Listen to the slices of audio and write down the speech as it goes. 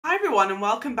everyone, and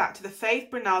welcome back to the Faith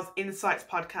Brynel's Insights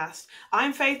podcast.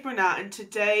 I'm Faith Brynel, and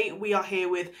today we are here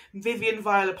with Vivean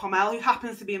Viola Pommel, who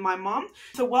happens to be my mom.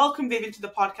 So welcome, Vivean, to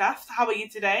the podcast. How are you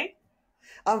today?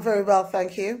 I'm very well,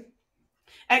 thank you.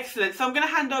 Excellent. So I'm going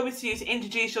to hand over to you to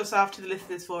introduce yourself to the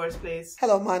listeners for us, please.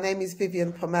 Hello, my name is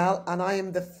Vivean Pommel, and I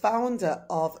am the founder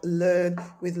of Learn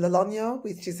with Lolonyo,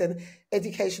 which is an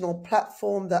educational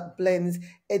platform that blends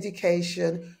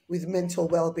education with mental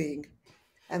well-being.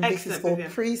 And this is for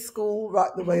Vivian. preschool right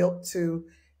the way up to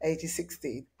age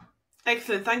 16.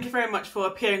 Excellent. Thank you very much for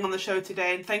appearing on the show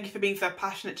today, and thank you for being so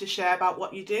passionate to share about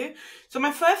what you do. So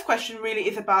my first question really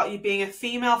is about you being a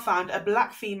female founder, a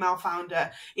Black female founder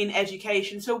in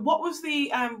education. So what was the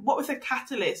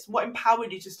catalyst? What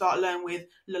empowered you to start Learn with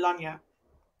Lolonyo?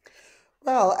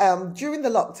 Well, during the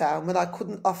lockdown, when I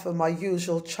couldn't offer my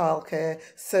usual childcare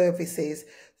services,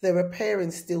 there were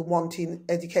parents still wanting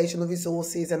educational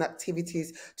resources and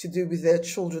activities to do with their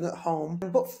children at home.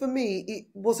 But for me, it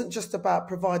wasn't just about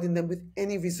providing them with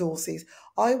any resources.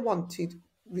 I wanted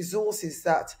resources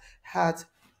that had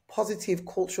positive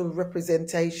cultural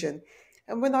representation.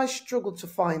 And when I struggled to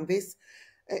find this,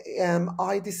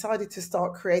 I decided to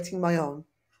start creating my own.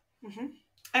 Mm-hmm.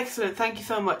 Excellent. Thank you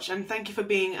so much, and thank you for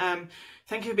being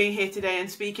here today and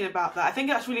speaking about that. I think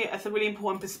that's a really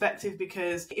important perspective,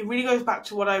 because it really goes back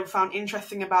to what I found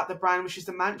interesting about the brand, which is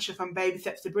the mantra from baby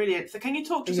steps to brilliance. So can you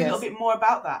talk to us a little bit more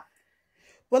about that?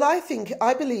 Well,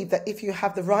 I believe that if you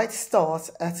have the right start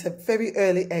at a very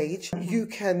early age, you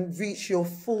can reach your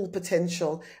full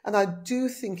potential. And I do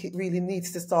think it really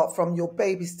needs to start from your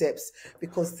baby steps,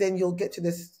 because then you'll get to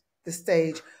the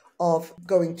stage of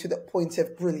going to the point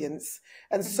of brilliance.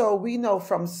 And so we know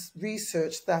from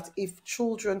research that if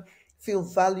children feel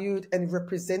valued and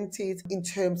represented in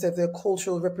terms of their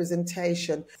cultural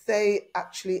representation, they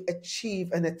actually achieve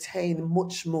and attain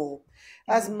much more.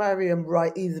 As Mariam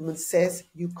Wright-Edelman says,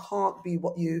 you can't be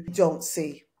what you don't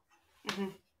see. Mm-hmm.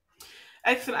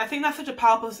 Excellent. I think that's such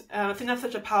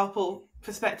a powerful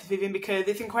perspective, Vivian, because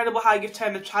it's incredible how you've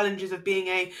turned the challenges of being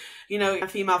a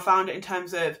female founder in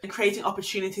terms of creating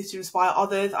opportunities to inspire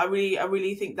others. I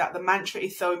really think that the mantra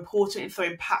is so important, it's so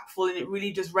impactful, and it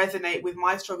really does resonate with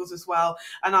my struggles as well.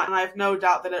 And I have no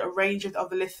doubt that a range of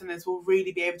the listeners will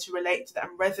really be able to relate to that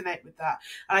and resonate with that.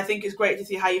 And I think it's great to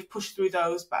see how you've pushed through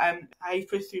how you've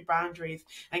pushed through boundaries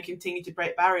and continue to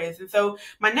break barriers. And so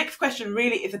my next question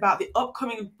really is about the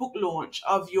upcoming book launch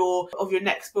of your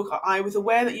next book. I was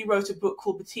aware that you wrote a book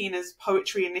called Bettina's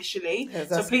Poetry initially. Yes,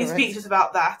 so please correct. speak to us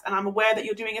about that. And I'm aware that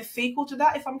you're doing a sequel to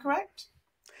that, if I'm correct.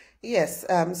 Yes,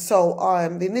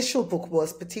 the initial book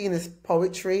was Bettina's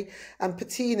Poetry, and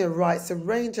Bettina writes a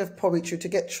range of poetry to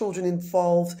get children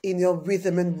involved in your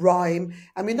rhythm and rhyme.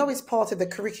 And we know it's part of the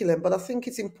curriculum, but I think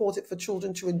it's important for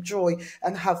children to enjoy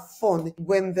and have fun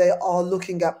when they are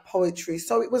looking at poetry.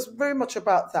 So it was very much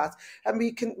about that. And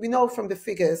we know from the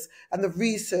figures and the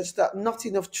research that not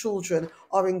enough children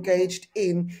are engaged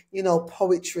in,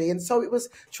 poetry. And so it was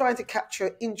trying to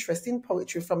capture interest in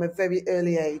poetry from a very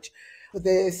early age.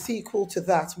 The sequel to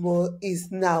that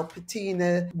is now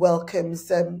Bettina welcomes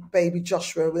baby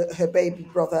Joshua, her baby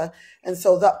brother. And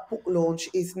so that book launch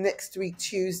is next week,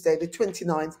 Tuesday, the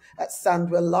 29th at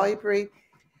Sandwell Library.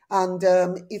 And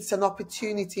it's an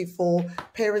opportunity for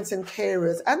parents and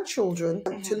carers and children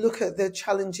to look at the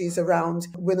challenges around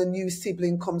when a new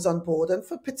sibling comes on board. And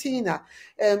for Bettina,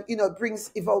 it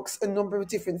evokes a number of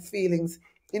different feelings.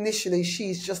 Initially,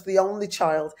 she's just the only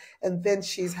child, and then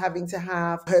she's having to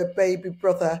have her baby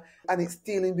brother, and it's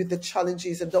dealing with the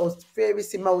challenges and those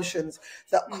various emotions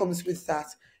that comes with that.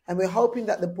 And we're hoping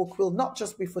that the book will not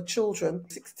just be for children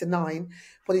 6 to 9,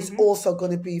 but it's also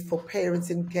going to be for parents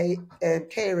and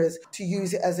carers to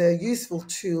use it as a useful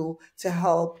tool to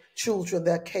help children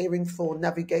they're caring for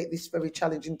navigate this very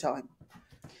challenging time.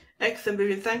 Excellent,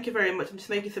 Vivian. Thank you very much. I'm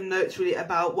just making some notes really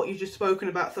about what you've just spoken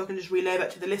about, so I can just relay that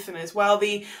to the listeners. Well,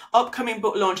 the upcoming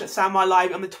book launch at Sandwell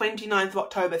Library on the 29th of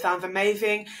October sounds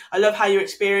amazing. I love how your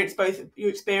experiences,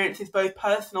 both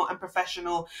personal and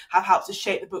professional, have helped to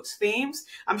shape the book's themes.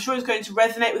 I'm sure it's going to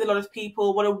resonate with a lot of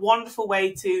people. What a wonderful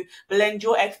way to blend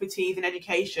your expertise in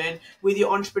education with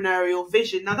your entrepreneurial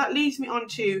vision. Now that leads me on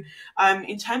to,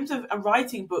 in terms of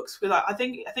writing books, because I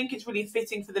think it's really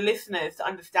fitting for the listeners to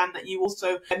understand that you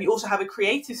also have a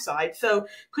creative side. So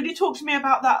could you talk to me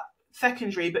about that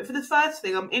secondary? But for the first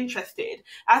thing, I'm interested,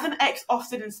 as an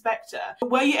ex-Ofsted inspector,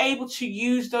 were you able to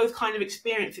use those kind of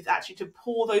experiences actually to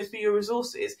pour those through your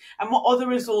resources? And what other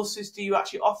resources do you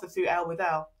actually offer through L with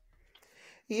L?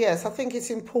 Yes, I think it's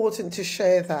important to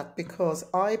share that because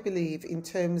I believe, in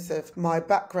terms of my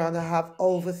background, I have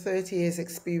over 30 years'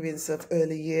 experience of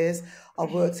early years. I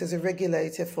worked as a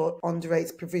regulator for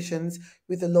underage provisions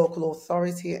with the local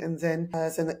authority and then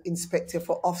as an inspector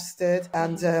for Ofsted.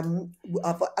 And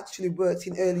I've actually worked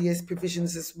in early years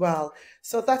provisions as well.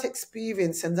 So that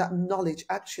experience and that knowledge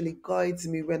actually guides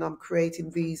me when I'm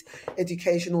creating these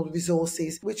educational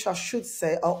resources, which I should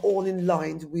say are all in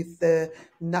line with the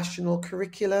national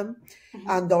curriculum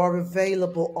and are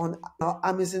available on our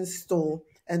Amazon store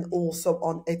and also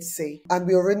on Etsy. And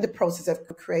we are in the process of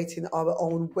creating our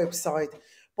own website.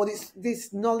 But it's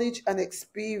this knowledge and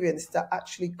experience that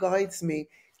actually guides me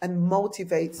and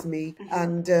motivates me.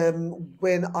 And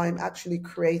when I'm actually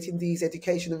creating these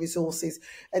educational resources,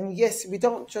 and yes, we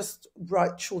don't just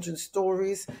write children's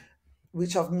stories,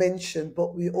 which I've mentioned,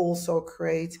 but we also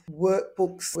create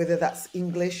workbooks, whether that's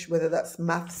English, whether that's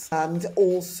maths, and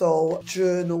also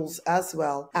journals as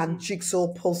well, and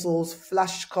jigsaw puzzles,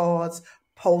 flashcards,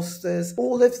 posters.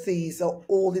 All of these are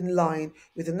all in line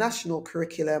with the national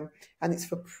curriculum, and it's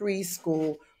for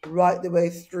preschool right the way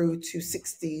through to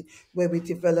 16, where we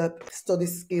develop study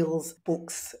skills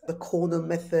books, the corner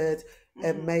method,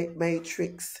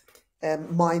 matrix,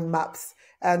 mind maps.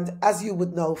 And as you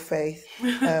would know, Faith,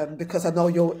 because I know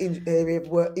your area of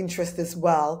work interest as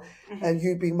well, and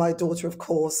you being my daughter, of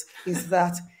course, is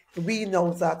that we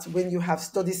know that when you have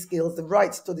study skills, the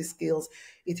right study skills,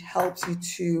 it helps you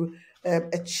to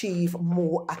achieve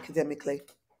more academically.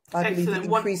 I believe it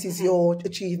increases your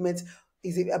achievement.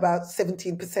 Is it about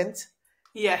 17%?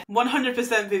 Yeah,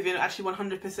 100% Vivian, actually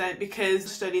 100%, because a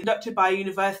study conducted by a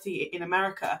university in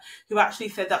America who actually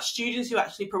said that students who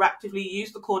actually proactively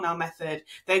use the Cornell method,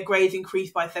 their grades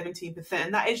increased by 17%.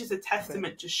 And that is just a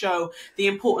testament to show the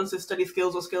importance of study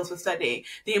skills or skills for study,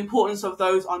 the importance of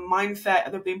those on mindset,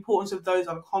 the importance of those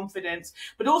on confidence,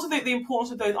 but also the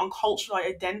importance of those on cultural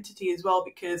identity as well,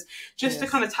 because just to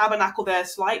kind of tabernacle there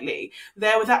slightly,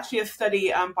 there was actually a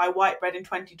study by Whitebread in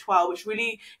 2012, which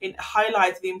really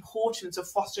highlights the importance of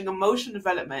fostering emotional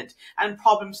development and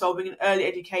problem solving in early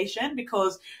education,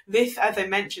 because this, as I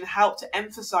mentioned, helps to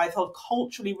emphasize how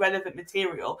culturally relevant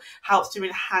material helps to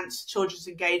enhance children's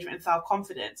engagement and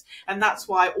self-confidence. And that's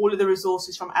why all of the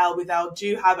resources from Elle with Elle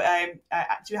do have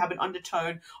an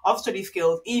undertone of study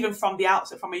skills, even from the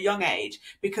outset, from a young age,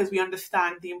 because we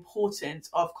understand the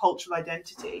importance of cultural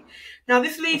identity. Now,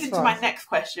 this leads into my next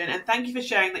question, and thank you for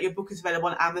sharing that your book is available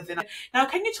on Amazon. Now,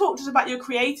 can you talk to us about your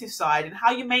creative side and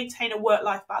how you maintain a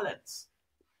work-life balance?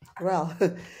 Well,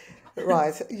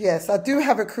 right. Yes, I do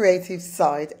have a creative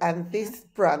side, and this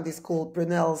brand is called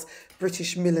Brynel's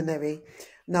British Millinery.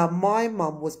 Now, my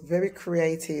mum was very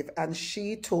creative, and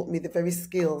she taught me the very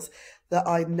skills that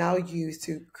I now use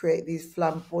to create these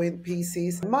flamboyant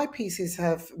pieces. My pieces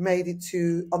have made it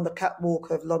to on the catwalk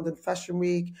of London Fashion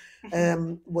Week,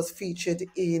 was featured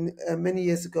in many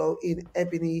years ago in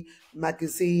Ebony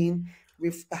magazine.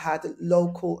 We've had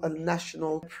local and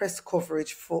national press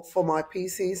coverage for my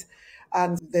pieces,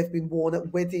 and they've been worn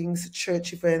at weddings,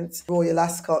 church events, Royal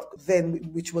Ascot,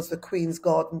 then which was the Queen's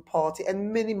Garden Party,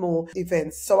 and many more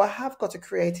events. So I have got a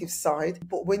creative side,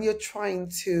 but when you're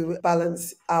trying to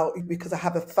balance out, because I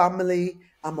have a family,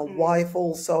 I'm a wife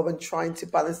also, and trying to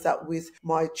balance that with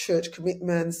my church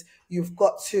commitments, you've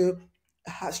got to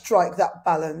strike that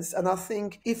balance. And I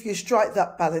think if you strike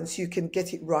that balance, you can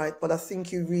get it right. But I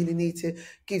think you really need to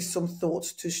give some thought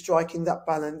to striking that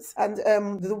balance. And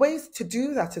the ways to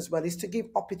do that as well is to give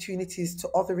opportunities to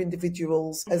other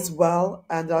individuals as well.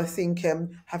 And I think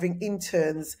having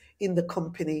interns in the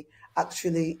company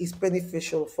actually is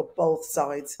beneficial for both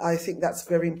sides. I think that's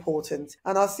very important.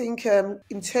 And I think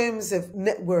in terms of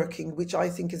networking, which I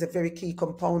think is a very key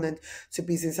component to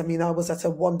business. I mean, I was at a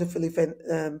wonderful event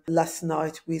last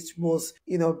night, which was,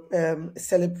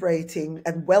 celebrating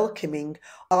and welcoming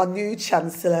our new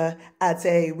Chancellor,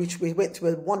 Ade, which we went to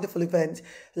a wonderful event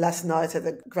last night at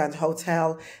the Grand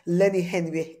Hotel. Lenny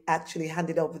Henry actually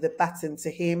handed over the baton to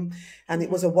him, and it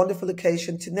was a wonderful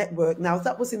occasion to network. Now,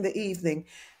 that was in the evening,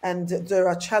 and there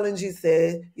are challenges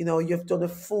there. You know, you've done a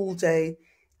full day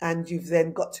and you've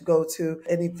then got to go to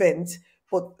an event.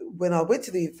 But when I went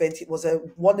to the event, it was a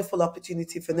wonderful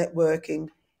opportunity for networking.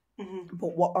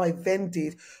 But what I then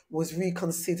did was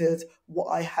reconsidered what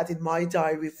I had in my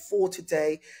diary for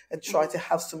today and try to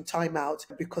have some time out,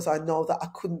 because I know that I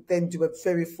couldn't then do a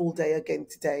very full day again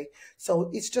today.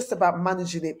 So it's just about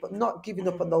managing it, but not giving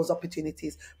up on those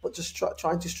opportunities, but just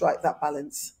trying to strike that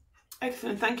balance.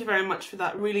 Excellent. Thank you very much for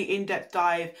that really in-depth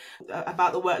dive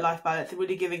about the work-life balance and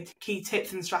really giving key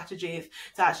tips and strategies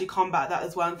to actually combat that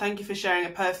as well. And thank you for sharing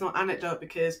a personal anecdote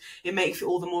because it makes it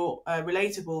all the more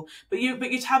relatable. But you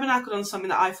tabernacled on something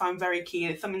that I find very key,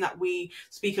 and it's something that we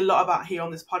speak a lot about here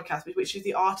on this podcast, which is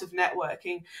the art of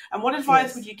networking. And what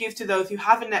advice would you give to those who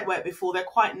haven't networked before? They're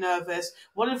quite nervous.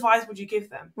 What advice would you give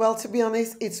them? Well, to be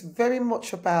honest, it's very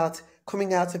much about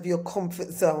coming out of your comfort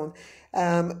zone,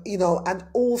 and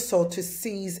also to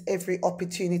seize every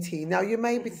opportunity. Now, you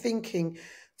may be thinking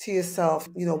to yourself,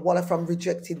 what if I'm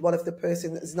rejected? What if the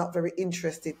person is not very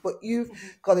interested? But you've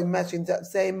got to imagine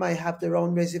that they may have their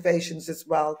own reservations as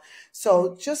well.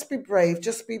 So just be brave,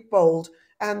 just be bold.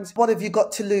 And what have you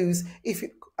got to lose? If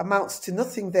it amounts to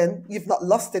nothing, then you've not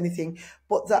lost anything.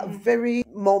 But that very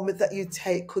moment that you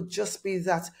take could just be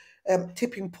that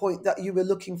tipping point that you were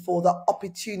looking for, that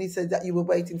opportunity that you were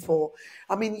waiting for.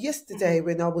 I mean, yesterday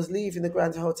when I was leaving the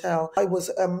Grand Hotel, I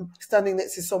was standing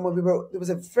next to someone. There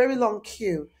was a very long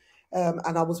queue,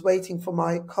 and I was waiting for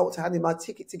my coat, to hand in my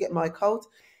ticket to get my coat.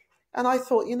 And I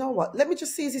thought, you know what, let me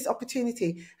just seize this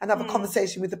opportunity and have a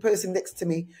conversation with the person next to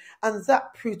me. And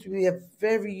that proved to be a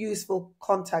very useful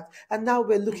contact. And now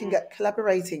we're looking at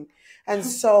collaborating. And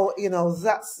so,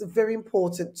 that's very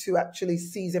important, to actually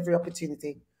seize every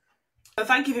opportunity. So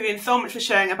thank you, Vivian, so much for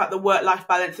sharing about the work-life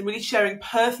balance and really sharing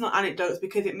personal anecdotes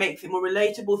because it makes it more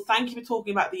relatable. Thank you for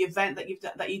talking about the event that you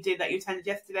attended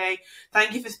yesterday.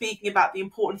 Thank you for speaking about the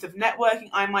importance of networking.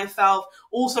 I myself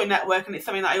also network, and it's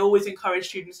something that I always encourage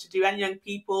students to do, and young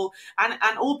people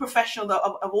and all professionals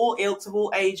of all ilks, of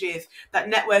all ages,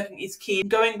 that networking is key.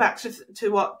 Going back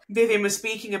to what Vivian was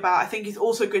speaking about, I think it's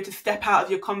also good to step out of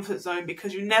your comfort zone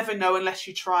because you never know unless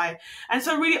you try. And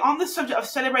so really on the subject of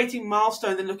celebrating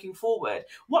milestones and looking forward,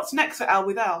 what's next for Elle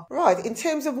with Elle? Right, in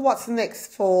terms of what's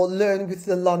next for Learn with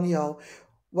Lolonyo,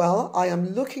 well, I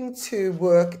am looking to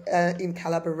work in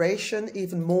collaboration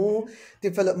even more,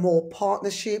 develop more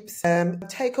partnerships,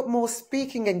 take up more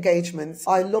speaking engagements.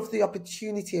 I love the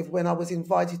opportunity of when I was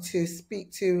invited to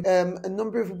speak to a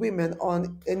number of women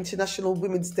on International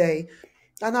Women's Day.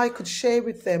 And I could share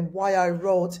with them why I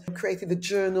wrote and created the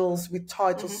journals with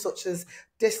titles such as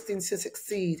Destined to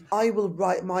Succeed, I Will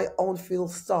Write My Own Full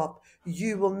Stop,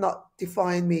 You Will Not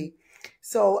Define Me.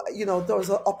 So,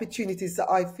 those are opportunities that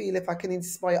I feel if I can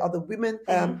inspire other women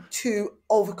to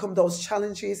overcome those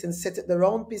challenges and set up their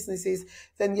own businesses,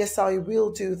 then yes, I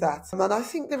will do that. And I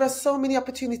think there are so many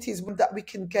opportunities that we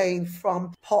can gain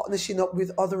from partnering up with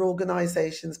other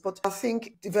organisations. But I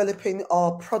think developing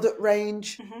our product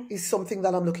range is something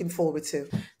that I'm looking forward to.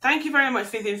 Thank you very much,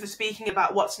 Vivian, for speaking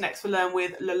about what's next for Learn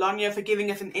with Lolonyo, for giving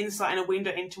us an insight and a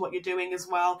window into what you're doing as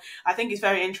well. I think it's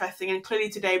very interesting. And clearly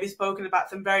today we've spoken about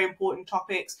some very important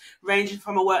topics, ranging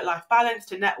from a work-life balance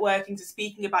to networking, to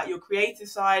speaking about your creative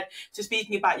side, to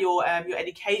speaking about your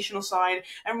educational side,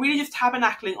 and really just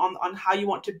tabernacling on how you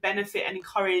want to benefit and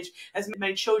encourage as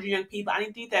many children, young people, and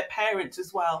indeed their parents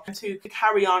as well, to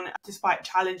carry on despite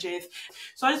challenges.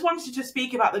 So I just wanted to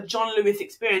speak about the John Lewis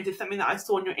experience. It's something that I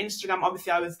saw on your Instagram.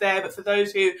 Obviously I was there, but for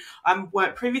those who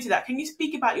weren't privy to that, can you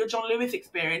speak about your John Lewis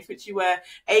experience, which you were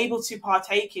able to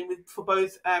partake in for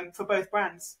both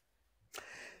brands?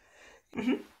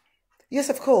 Yes,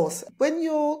 of course. When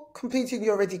you're completing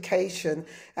your education,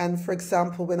 and for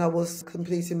example, when I was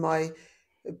completing my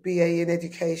BA in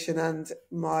education and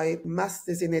my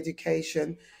master's in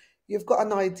education, you've got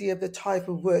an idea of the type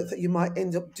of work that you might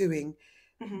end up doing.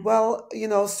 Well,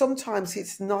 sometimes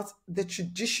it's not the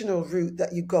traditional route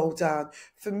that you go down.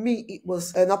 For me, it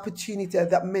was an opportunity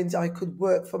that meant I could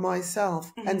work for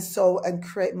myself and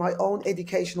create my own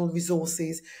educational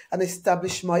resources and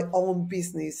establish my own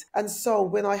business. And so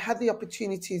when I had the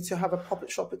opportunity to have a pop-up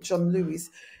shop at John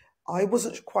Lewis, I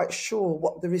wasn't quite sure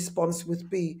what the response would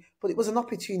be, but it was an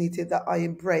opportunity that I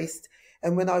embraced.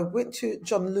 And when I went to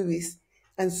John Lewis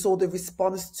and saw the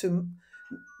response to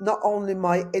not only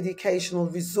my educational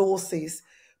resources,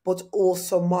 but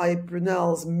also my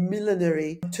Brynel's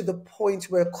millinery, to the point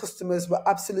where customers were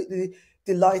absolutely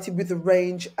delighted with the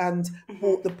range and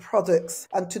bought the products,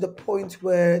 and to the point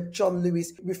where John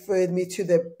Lewis referred me to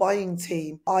their buying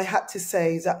team. I had to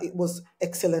say that it was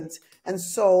excellent. And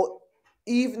so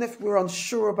even if we're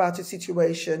unsure about a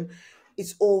situation,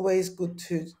 it's always good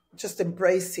to just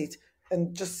embrace it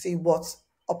and just see what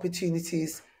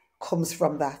opportunities comes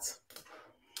from that.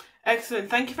 Excellent.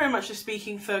 Thank you very much for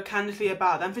speaking so candidly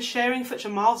about that and for sharing such a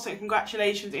milestone.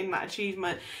 Congratulations in that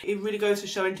achievement. It really goes to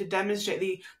show and to demonstrate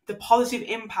the positive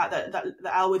impact that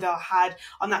El Withel had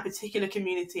on that particular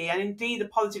community, and indeed the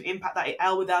positive impact that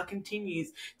El Withel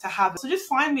continues to have. So just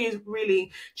finally,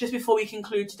 really, just before we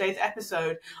conclude today's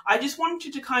episode, I just wanted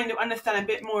you to kind of understand a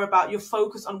bit more about your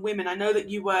focus on women. I know that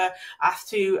you were asked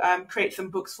to create some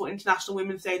books for International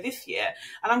Women's Day this year,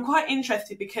 and I'm quite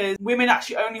interested because women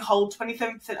actually only hold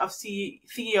 27% of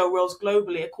CEO roles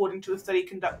globally, according to a study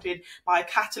conducted by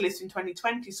Catalyst in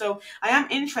 2020. So I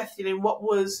am interested in what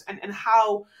was and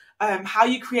how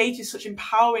you created such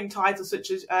empowering titles such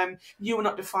as "You Will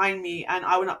Not Define Me" and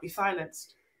 "I Will Not Be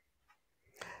Silenced."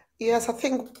 Yes, I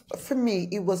think for me,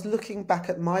 it was looking back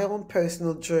at my own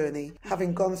personal journey,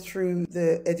 having gone through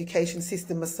the education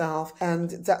system myself,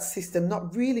 and that system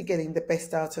not really getting the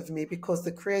best out of me because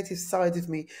the creative side of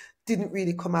me didn't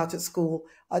really come out at school.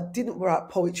 I didn't write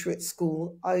poetry at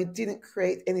school. I didn't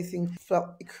create anything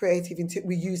creative.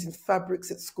 We're using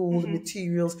fabrics at school, and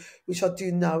materials, which I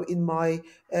do now in my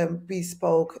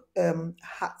bespoke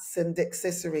hats and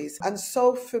accessories. And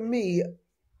so for me,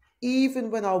 even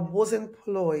when I was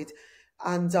employed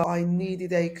and I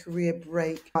needed a career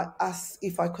break, I asked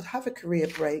if I could have a career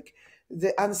break.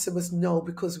 The answer was no,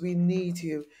 because we need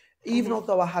you. Even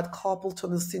although I had carpal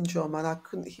tunnel syndrome and I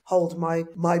couldn't hold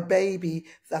my baby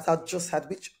that I'd just had,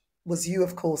 which was you,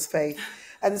 of course, Faith.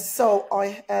 And so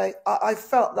I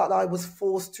felt that I was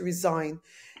forced to resign.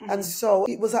 And so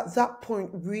it was at that point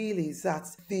really that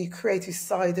the creative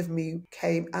side of me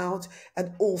came out,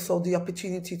 and also the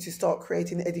opportunity to start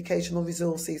creating educational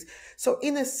resources. So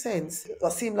in a sense,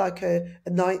 what seemed like a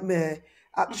nightmare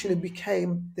actually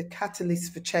became the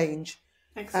catalyst for change.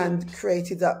 Excellent. And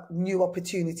created that new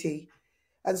opportunity.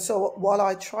 And so what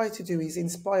I try to do is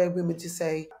inspire women to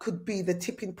say, could be the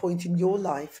tipping point in your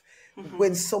life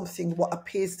when something what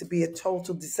appears to be a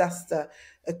total disaster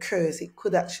occurs. It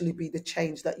could actually be the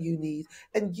change that you need,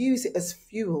 and use it as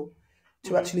fuel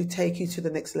to actually take you to the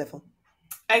next level.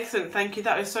 Excellent, thank you.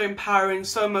 That was so empowering,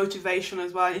 so motivational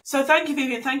as well. So thank you,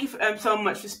 Vivian. Thank you so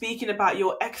much for speaking about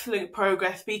your excellent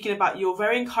progress, speaking about your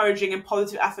very encouraging and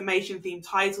positive affirmation themed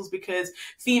titles, because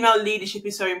female leadership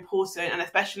is so important, and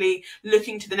especially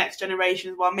looking to the next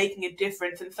generation while making a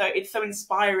difference. And so it's so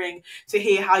inspiring to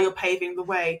hear how you're paving the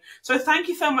way. So thank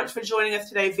you so much for joining us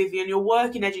today, Vivian. Your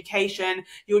work in education,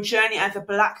 your journey as a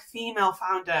Black female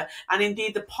founder, and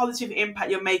indeed the positive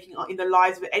impact you're making in the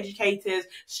lives of educators,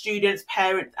 students,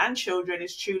 parents, and children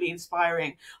is truly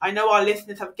inspiring. I know our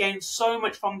listeners have gained so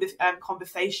much from this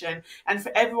conversation, and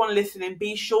for everyone listening,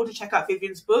 be sure to check out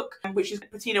Vivian's book, which is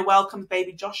Patina Welcomes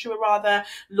Baby Joshua,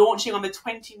 launching on the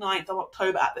 29th of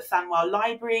October at the Sandwell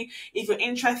Library. If you're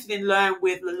interested in Learn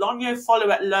with Lolonyo, follow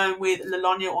at Learn with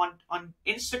Lolonyo on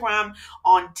Instagram,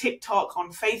 on TikTok,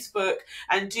 on Facebook,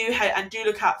 and do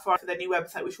look out for their new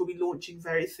website, which will be launching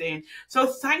very soon. So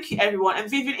thank you, everyone. And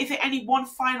Vivian, is there any one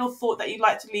final thought that you'd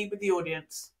like to leave with the audience?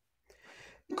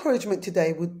 Encouragement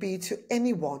today would be to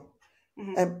anyone,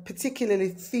 and particularly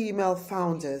female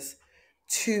founders,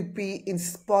 to be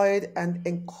inspired and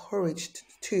encouraged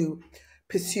to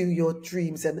pursue your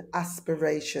dreams and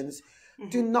aspirations.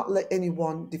 Do not let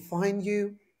anyone define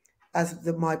you, as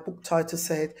my book title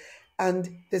said. And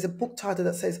there's a book title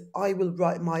that says, I will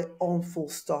write my own full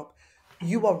stop.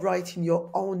 You are writing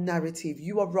your own narrative.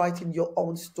 You are writing your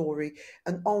own story,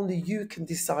 and only you can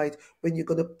decide when you're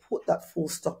going to put that full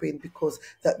stop in, because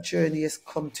that journey has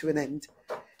come to an end.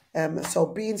 So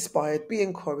be inspired, be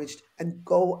encouraged, and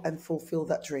go and fulfill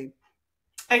that dream.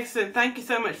 Excellent. Thank you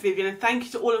so much, Vivian. And thank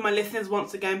you to all of my listeners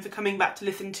once again for coming back to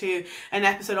listen to an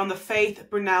episode on the Faith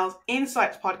Brynel's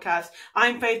Insights podcast.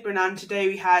 I'm Faith Brynel, and today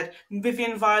we had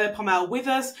Vivian Viola Pommel with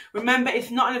us. Remember,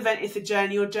 it's not an event, it's a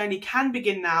journey. Your journey can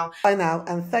begin now. Bye now,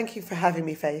 and thank you for having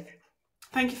me, Faith.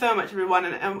 Thank you so much, everyone,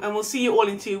 and we'll see you all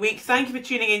in 2 weeks. Thank you for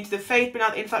tuning in to the Faith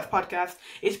Brynel's Insights podcast.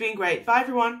 It's been great. Bye,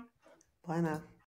 everyone. Bye now.